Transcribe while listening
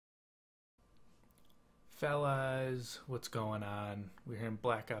Fellas, what's going on? We're here in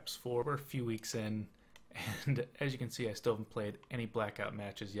Black Ops 4. We're a few weeks in, and as you can see, I still haven't played any Blackout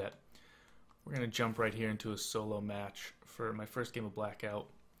matches yet. We're going to jump right here into a solo match for my first game of Blackout.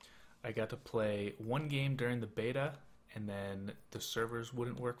 I got to play one game during the beta, and then the servers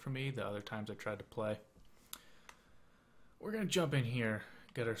wouldn't work for me the other times I tried to play. We're going to jump in here,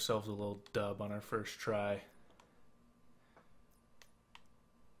 get ourselves a little dub on our first try.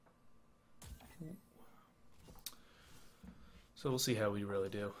 So we'll see how we really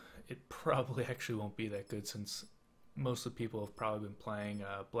do. It probably actually won't be that good since most of the people have probably been playing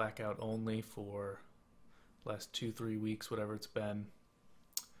Blackout only for the last 2-3 weeks, whatever it's been.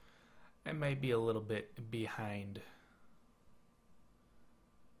 I might be a little bit behind.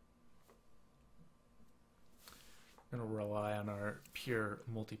 I'm going to rely on our pure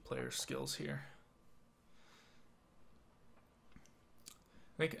multiplayer skills here.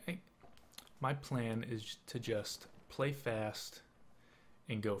 My plan is to just play fast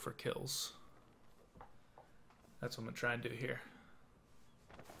and go for kills. That's what I'm going to try and do here.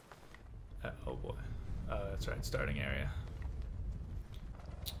 Oh boy. That's right, starting area.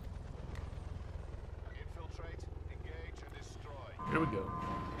 Infiltrate, engage, and destroy. Here we go.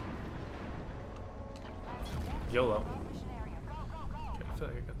 YOLO. Okay, I feel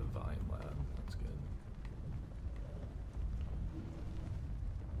like I got the volume loud. That's good.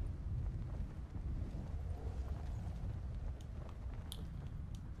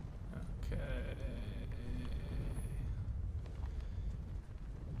 Okay.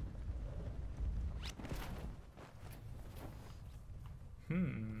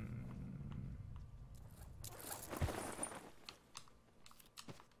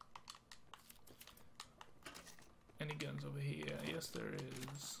 Any guns over here? Yes, there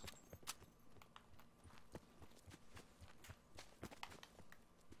is.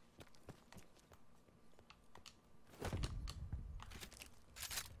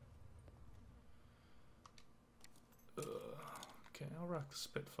 Okay, I'll rock the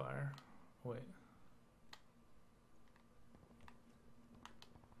Spitfire. Wait.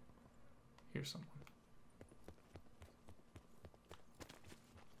 Here's someone.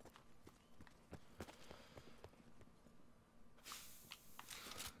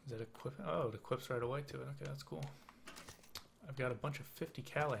 Is that equip? Oh, it equips right away to it. Okay, that's cool. I've got a bunch of 50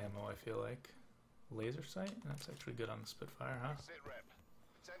 cal ammo, I feel like. Laser sight? That's actually good on the Spitfire, huh? Sit rep.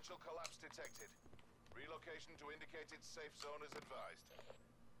 Potential collapse detected. Relocation to indicated safe zone is advised.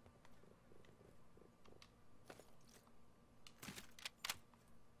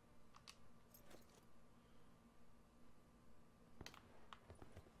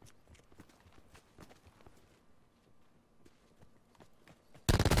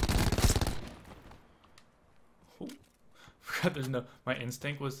 There's no. My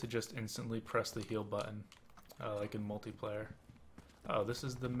instinct was to just instantly press the heal button, like in multiplayer. Oh, this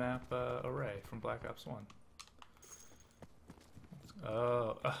is the map array from Black Ops 1.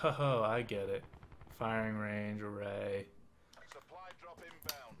 Oh, I get it. Firing range array. Supply drop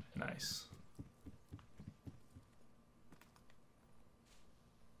inbound. Nice.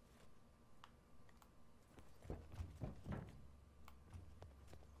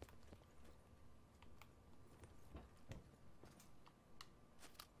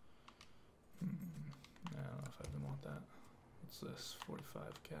 This 45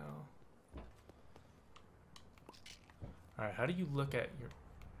 cal. Alright, how do you look at your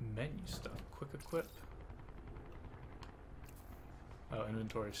menu stuff? Quick equip. Oh,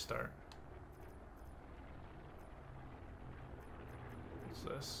 inventory start. What's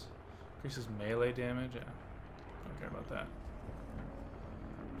this? Increases melee damage? Yeah. Don't care about that.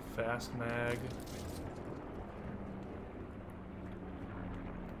 Fast mag.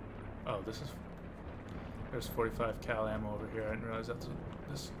 Oh, this is. There's 45 cal ammo over here. I didn't realize that's what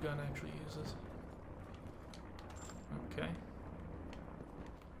this gun actually uses. Okay.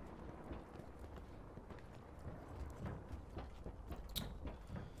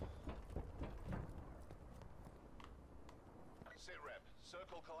 Sit rep.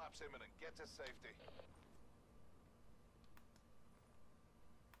 Circle collapse imminent. Get to safety.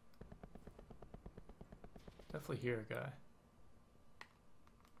 Definitely hear a guy.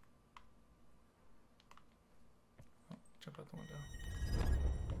 Jump out the window.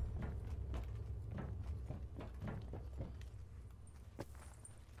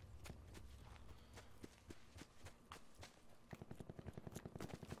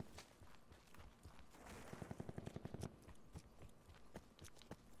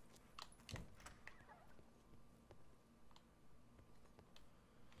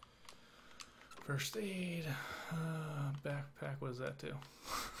 First aid. Backpack, what does that do?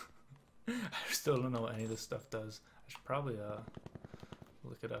 I still don't know what any of this stuff does. I should probably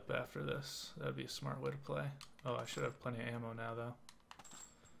look it up after this. That'd be a smart way to play. Oh, I should have plenty of ammo now, though.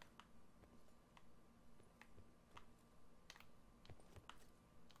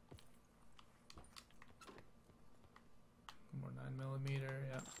 More 9mm,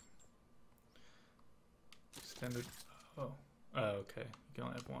 yeah. Extended. Oh, okay. You can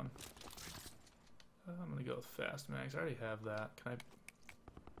only have one. I'm gonna go with fast mags. I already have that. Can I?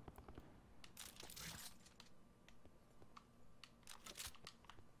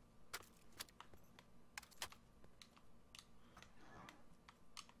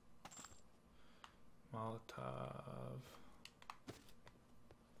 Molotov.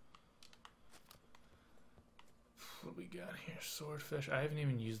 What do we got here? Swordfish. I haven't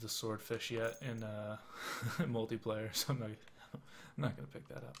even used the swordfish yet in multiplayer, so I'm not gonna pick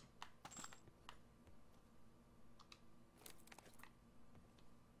that up.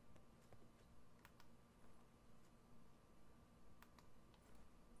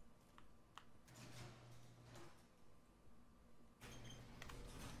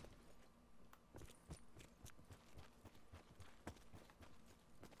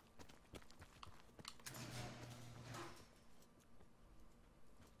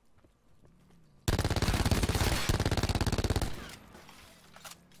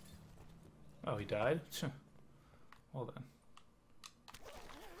 Oh, he died? Well then.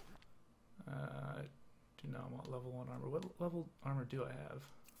 I do not want level 1 armor. What level armor do I have?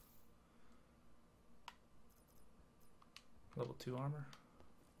 Level 2 armor?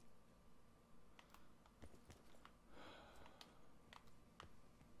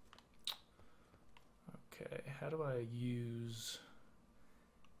 Okay, how do I use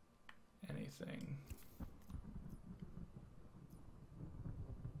anything?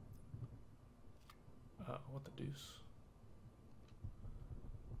 What the deuce?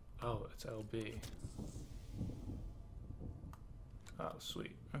 Oh, it's LB. Oh,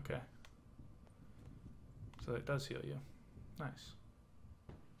 sweet. Okay. So it does heal you. Nice.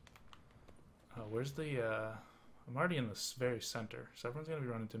 Where's the, I'm already in the very center, so everyone's gonna be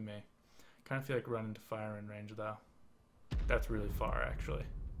running to me. Kind of feel like running to firing range, though. That's really far, actually.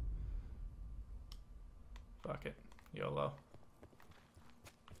 Fuck it. YOLO.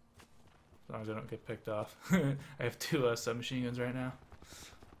 As long as I don't get picked off. I have 2 submachine guns right now.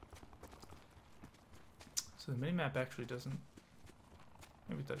 So the minimap actually doesn't...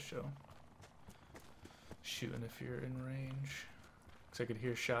 Maybe it does show. Shooting if you're in range. Because I could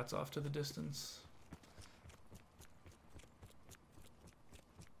hear shots off to the distance.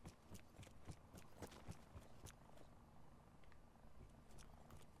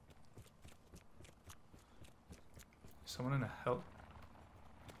 Someone in a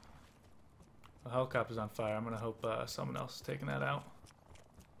the helicopter's on fire. I'm gonna hope someone else is taking that out.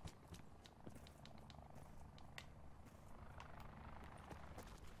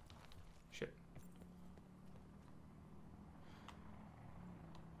 Shit.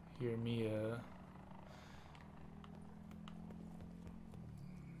 Hear me,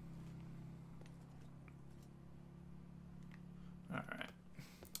 Alright.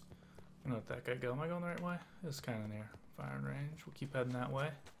 I'm gonna let that guy go. Am I going the right way? It's kind of near firing range. We'll keep heading that way.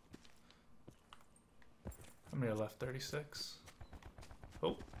 I'm near left 36.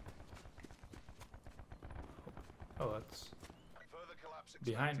 Oh. Oh, that's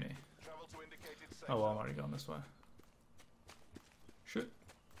behind me. Oh, well, I'm already going this way. Shit.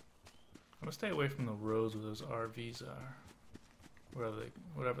 I'm gonna stay away from the roads where those RVs are.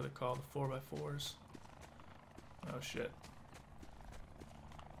 Whatever they call the 4x4s. Oh, shit.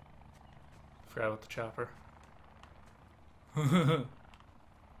 Forgot about the chopper.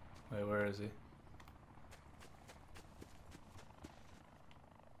 Wait, where is he?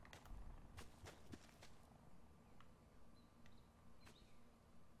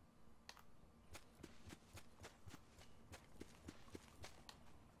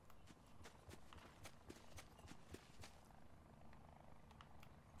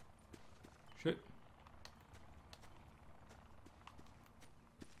 Shit.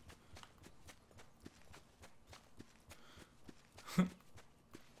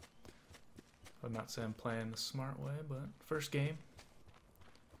 I'm not saying I'm playing the smart way, but first game.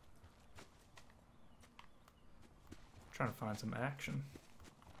 Trying to find some action.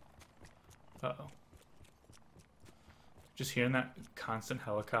 Uh-oh. Just hearing that constant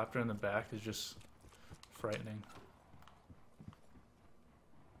helicopter in the back is just frightening.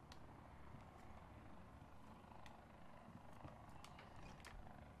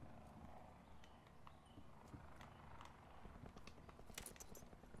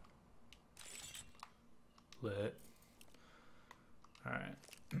 Lit. Alright.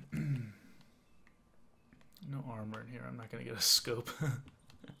 No armor in here. I'm not gonna get a scope.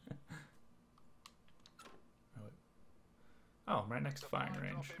 Oh, I'm right next to firing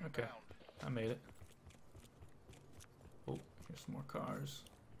range. Okay, I made it. Oh, here's some more cars.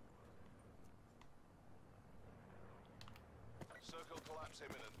 Circle collapse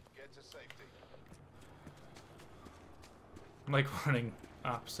imminent. Get to safety. I'm like running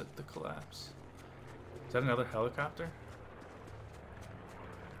opposite the collapse. Is that another helicopter?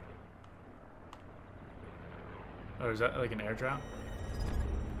 Or is that like an airdrop?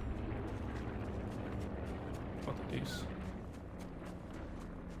 What the deuce?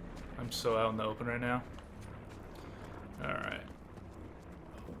 I'm so out in the open right now. Alright.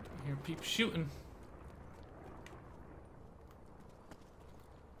 Oh, I hear people shooting.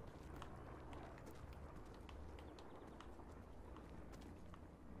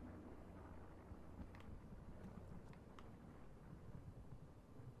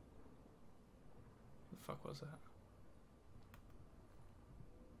 What the fuck was that?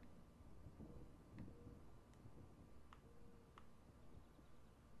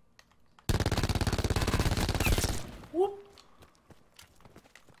 Whoop!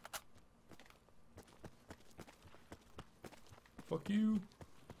 Fuck you.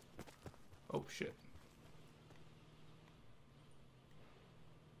 Oh shit.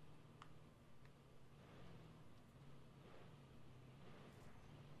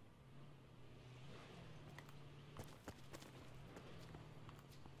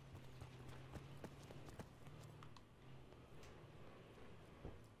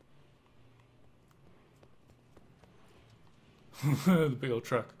 The big old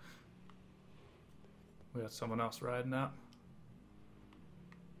truck. We got someone else riding out.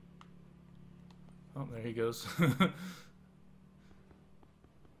 Oh, there he goes.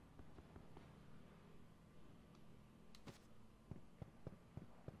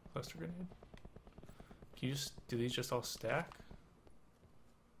 Cluster grenade. Can you just do these just all stack?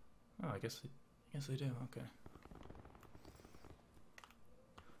 Oh, I guess they do. Okay.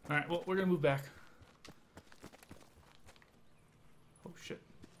 All right. Well, we're gonna move back. Oh shit.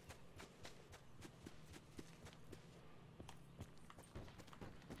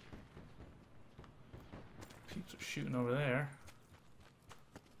 Peeps are shooting over there.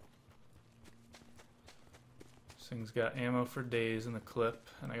 This thing's got ammo for days in the clip,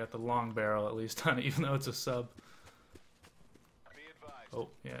 and I got the long barrel at least on it, even though it's a sub. Oh,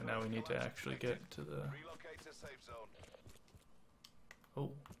 yeah, now we need to actually get to the... Relocate to safe zone.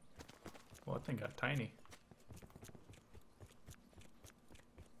 Oh. Well, that thing got tiny.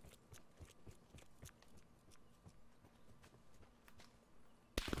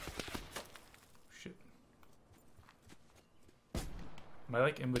 Shit. Am I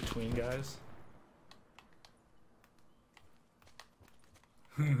like in between guys?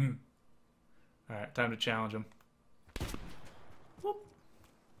 Alright, time to challenge him. Whoop.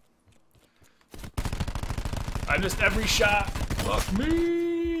 I missed every shot! Fuck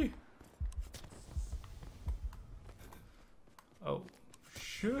me! Oh,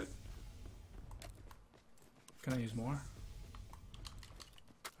 shit. Can I use more?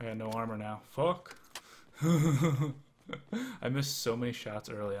 I got no armor now. Fuck. I missed so many shots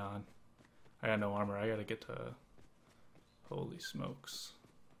early on. I got no armor. I gotta get to... Holy smokes.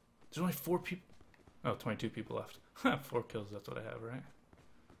 There's only 4 people... Oh, 22 people left. 4 kills, that's what I have, right?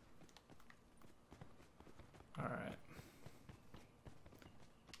 Alright.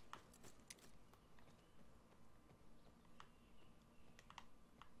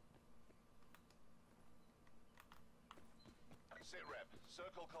 Sit rep.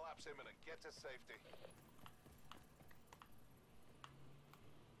 Circle collapse imminent. Get to safety.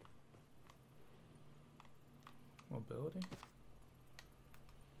 Mobility.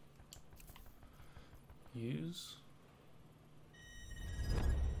 Use.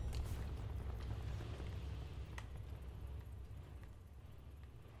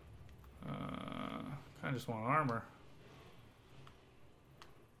 I just want armor.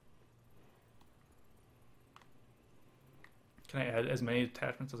 Can I add as many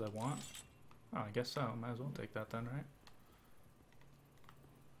attachments as I want? Oh, I guess so. Might as well take that then, right?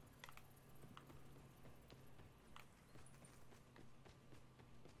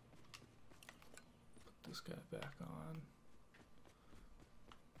 Put this guy back on.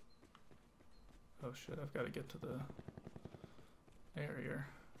 Oh shit, I've got to get to the area.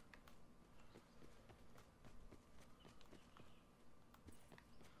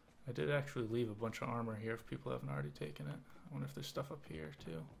 I did actually leave a bunch of armor here if people haven't already taken it. I wonder if there's stuff up here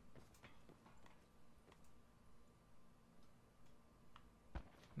too.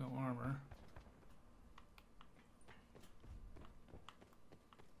 No armor.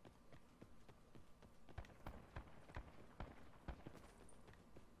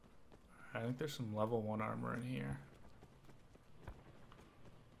 I think there's some level 1 armor in here.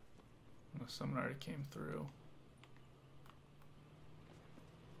 Unless someone already came through.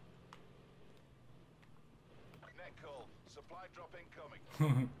 Net call. Supply drop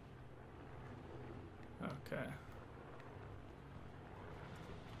incoming. Okay.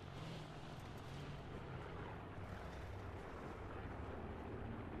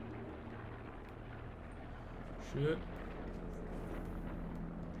 Shit.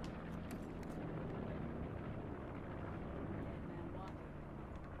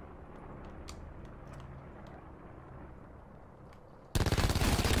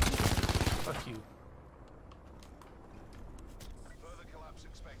 Fuck you. Further collapse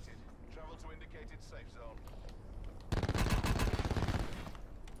expected. Travel to indicated safe zone.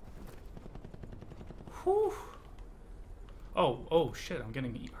 Whew. Oh shit, I'm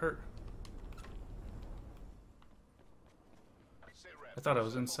getting hurt. Sit rep. I thought I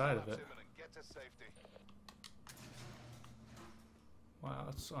was Circle inside of collapse it. imminent. Get to safety. Wow,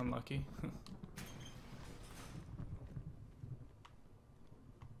 that's unlucky.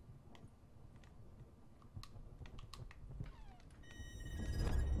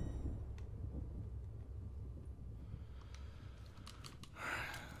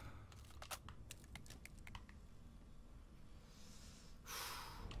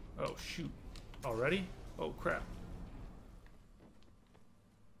 Oh shoot. Already? Oh crap.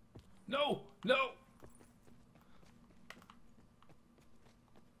 No! No!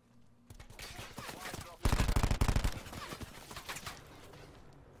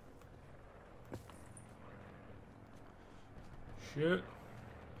 Shit.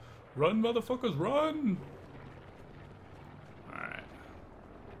 Run, motherfuckers, run! Alright.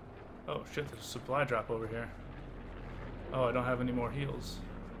 Oh shit, there's a supply drop over here. Oh, I don't have any more heals.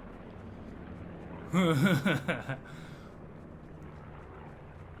 Can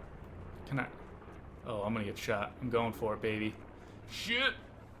I? Oh, I'm gonna get shot. I'm going for it, baby. Shit!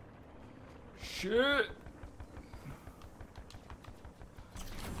 Shit!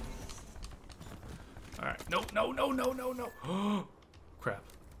 Alright. No. Crap.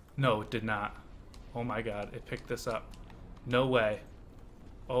 No, it did not. Oh my god, it picked this up. No way.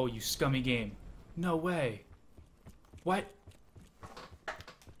 Oh, you scummy game. No way. What?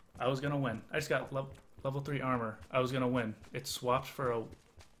 I was gonna win. I just got level 3 armor. I was gonna win. It swapped for a...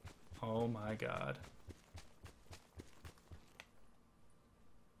 Oh my god.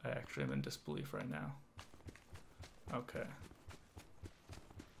 I actually am in disbelief right now. Okay.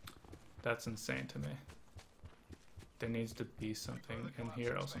 That's insane to me. There needs to be something in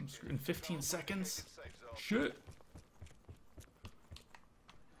here else I'm screwed. In 15 seconds? Shit!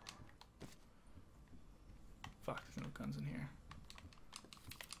 Fuck, there's no guns in here.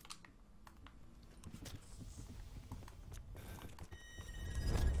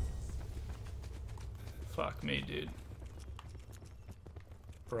 Fuck me, dude.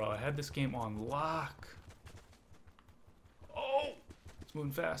 Bro, I had this game on lock. Oh! It's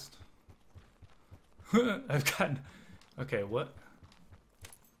moving fast. I've gotten... Okay, what?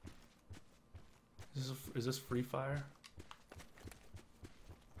 Is this free fire?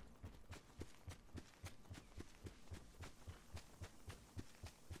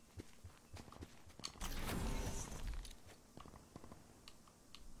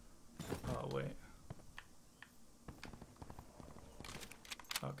 Oh, wait.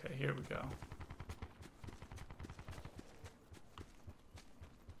 Okay, here we go.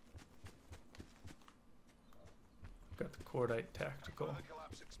 Got the cordite tactical. Further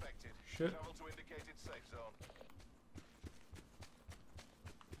collapse expected. Shit. Travel to indicated safe zone.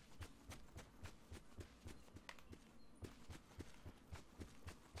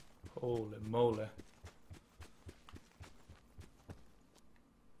 Holy moly.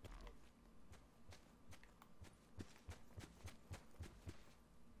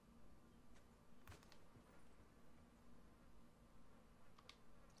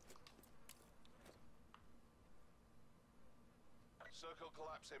 Circle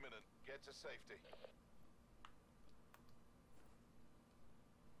collapse imminent. Get to safety.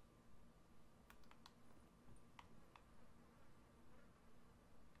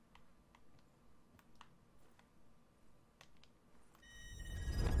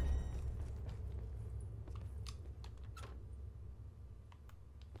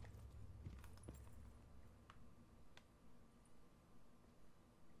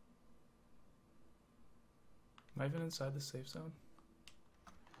 Am I even inside the safe zone?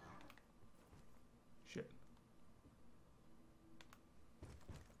 Shit.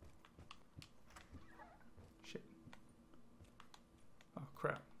 Shit. Oh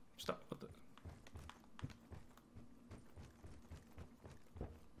crap. Stop. What the?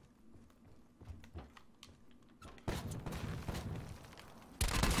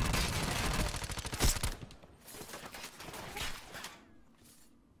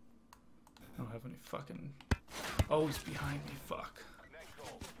 don't have any fucking... Oh, he's behind me. Fuck. Net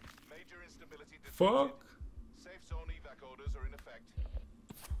call. Major instability detected. Fuck. Safe zone evac orders are in effect.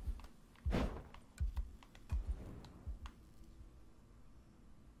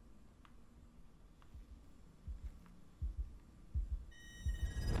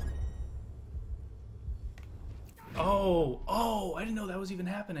 Oh, I didn't know that was even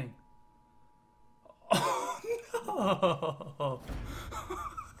happening. Oh, no.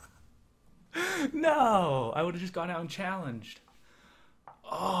 No, I would have just gone out and challenged.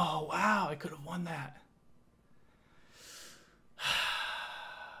 Oh, wow, I could have won that.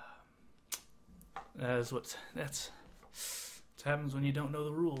 That's what happens when you don't know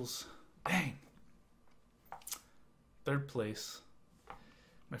the rules. Dang. Third place.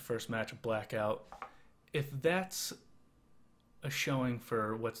 My first match of Blackout. If that's a showing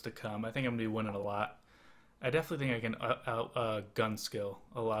for what's to come, I think I'm going to be winning a lot. I definitely think I can out gun skill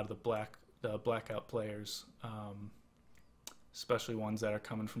a lot of the Blackout players, especially ones that are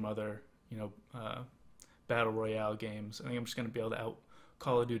coming from other, Battle Royale games. I think I'm just going to be able to out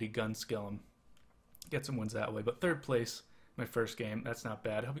Call of Duty gun skill them, get some wins that way. But third place, my first game, that's not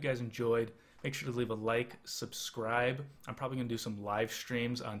bad. I hope you guys enjoyed. Make sure to leave a like, subscribe. I'm probably going to do some live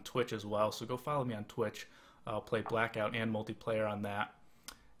streams on Twitch as well, so go follow me on Twitch. I'll play Blackout and multiplayer on that.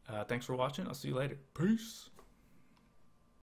 Thanks for watching. I'll see you later. Peace.